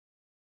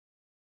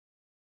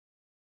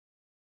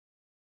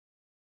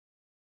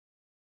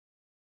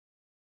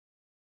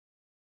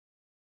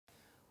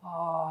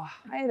Oh,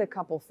 I had a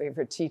couple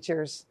favorite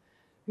teachers.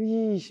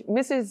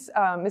 Mrs.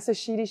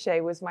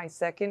 Shidishe was my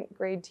second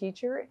grade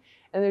teacher,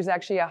 and there's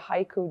actually a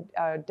haiku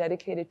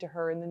dedicated to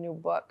her in the new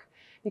book,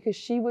 because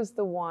she was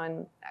the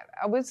one.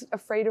 I was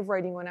afraid of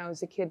writing when I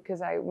was a kid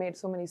because I made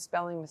so many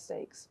spelling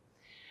mistakes,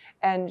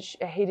 and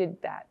I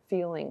hated that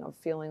feeling of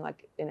feeling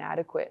like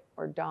inadequate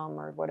or dumb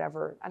or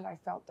whatever, and I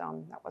felt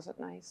dumb. That wasn't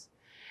nice.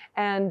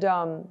 And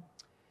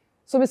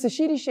so Mrs.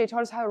 Shidishe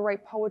taught us how to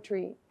write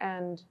poetry,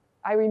 and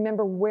I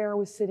remember where I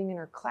was sitting in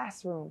her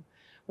classroom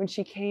when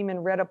she came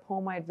and read a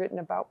poem I had written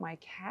about my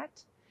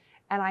cat.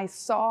 And I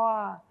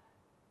saw,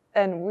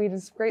 and we had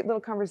this great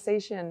little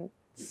conversation.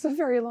 It's a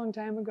very long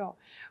time ago,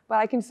 but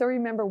I can still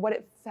remember what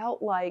it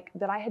felt like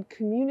that I had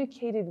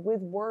communicated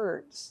with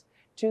words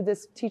to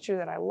this teacher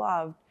that I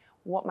loved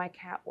what my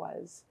cat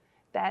was.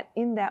 That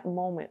in that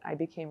moment, I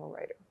became a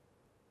writer.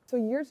 So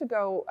years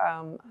ago,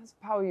 I was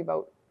probably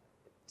about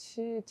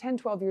 10,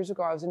 12 years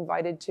ago, I was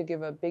invited to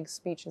give a big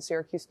speech in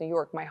Syracuse, New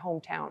York, my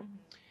hometown.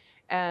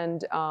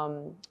 And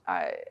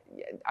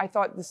I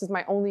thought this is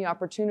my only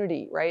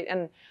opportunity, right?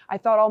 And I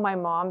thought all my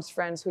mom's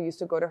friends who used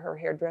to go to her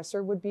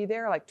hairdresser would be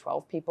there, like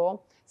 12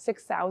 people,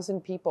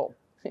 6,000 people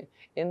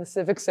in the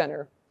Civic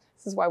Center.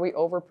 This is why we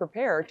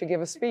over-prepare to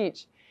give a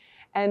speech.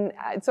 And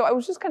so it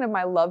was just kind of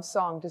my love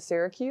song to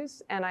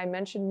Syracuse. And I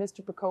mentioned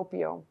Mr.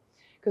 Procopio,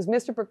 because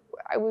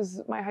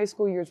my high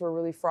school years were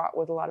really fraught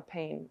with a lot of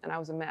pain, and I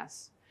was a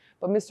mess.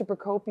 But Mr.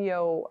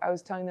 Procopio, I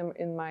was telling them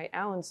in my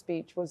Allen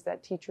speech, was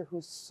that teacher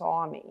who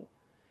saw me.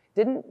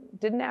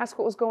 Didn't ask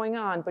what was going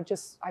on, but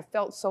just I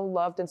felt so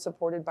loved and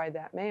supported by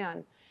that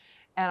man.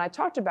 And I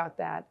talked about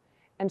that,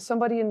 and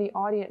somebody in the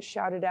audience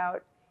shouted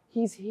out,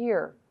 "He's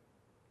here."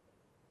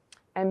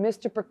 And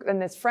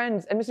and his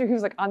friends, and he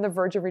was like on the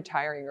verge of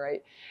retiring,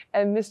 right?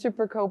 And Mr.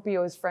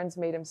 Procopio, his friends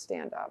made him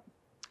stand up.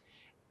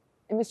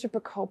 And Mr.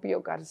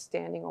 Procopio got a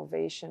standing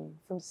ovation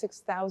from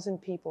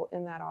 6,000 people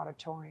in that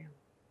auditorium.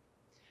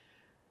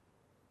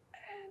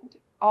 And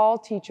all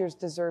teachers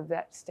deserve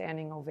that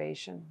standing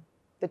ovation.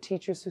 The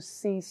teachers who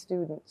see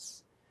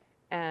students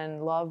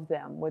and love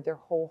them with their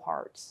whole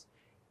hearts,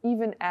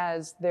 even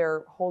as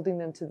they're holding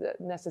them to the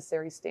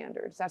necessary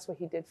standards. That's what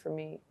he did for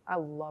me. I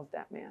love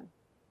that man.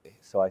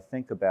 So I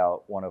think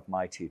about one of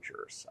my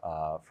teachers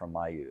from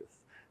my youth,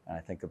 and I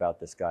think about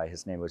this guy.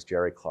 His name was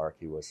Jerry Clark.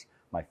 He was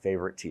my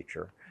favorite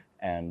teacher.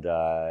 And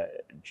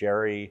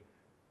Jerry,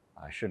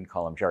 I shouldn't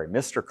call him Jerry,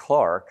 Mr.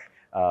 Clark,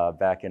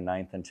 back in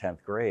 9th and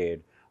 10th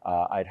grade,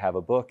 I'd have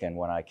a book, and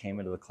when I came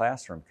into the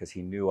classroom, because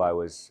he knew I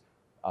was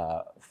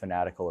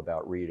fanatical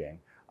about reading,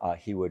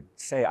 he would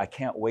say, "I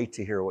can't wait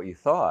to hear what you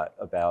thought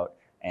about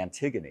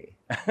Antigone."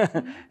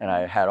 And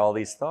I had all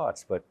these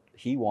thoughts, but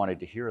he wanted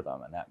to hear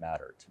them, and that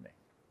mattered to me.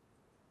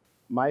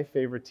 My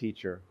favorite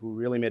teacher who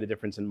really made a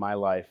difference in my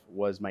life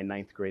was my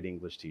 9th grade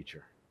English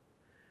teacher.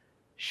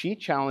 She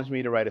challenged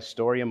me to write a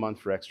story a month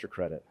for extra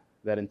credit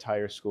that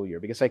entire school year,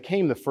 because I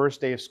came the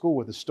first day of school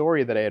with a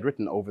story that I had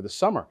written over the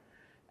summer.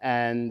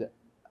 And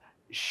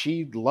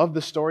she loved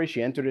the story.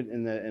 She entered it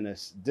in a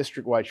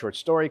district-wide short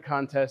story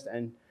contest,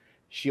 and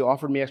she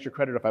offered me extra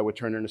credit if I would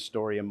turn in a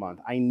story a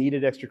month. I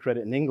needed extra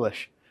credit in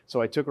English,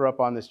 so I took her up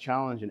on this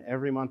challenge, and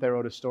every month I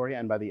wrote a story,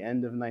 and by the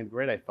end of 9th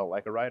grade, I felt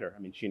like a writer. I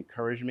mean, she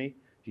encouraged me,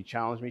 she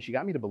challenged me, she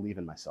got me to believe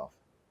in myself.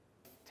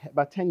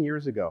 About 10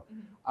 years ago,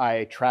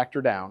 I tracked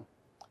her down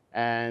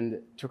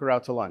and took her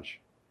out to lunch,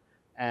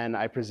 and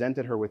I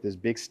presented her with this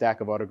big stack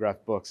of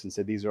autographed books and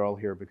said, "These are all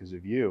here because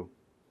of you."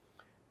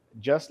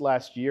 Just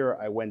last year,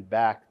 I went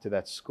back to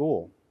that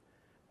school,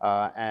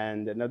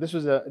 and now this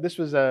was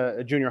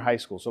a junior high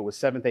school, so it was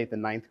 7th, 8th,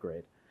 and 9th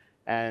grade,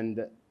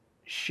 and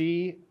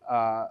she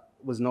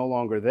was no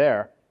longer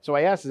there. So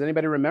I asked, "Does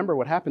anybody remember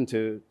what happened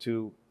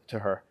to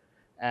her?"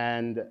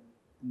 And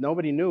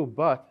nobody knew,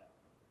 but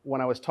when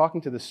I was talking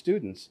to the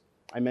students,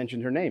 I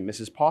mentioned her name,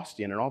 Mrs.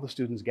 Postian, and all the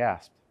students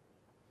gasped.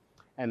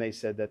 And they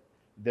said that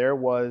there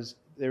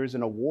is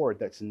an award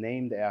that's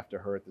named after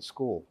her at the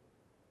school.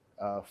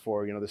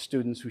 For the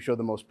students who show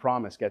the most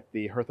promise get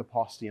the Hertha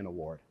Postian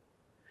Award.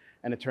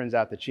 And it turns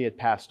out that she had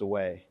passed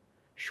away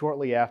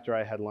shortly after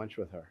I had lunch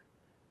with her.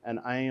 And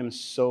I am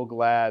so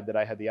glad that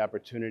I had the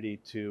opportunity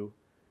to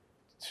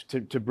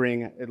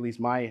bring at least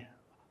my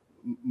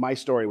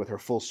story with her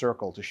full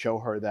circle, to show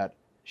her that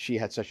she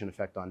had such an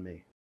effect on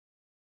me.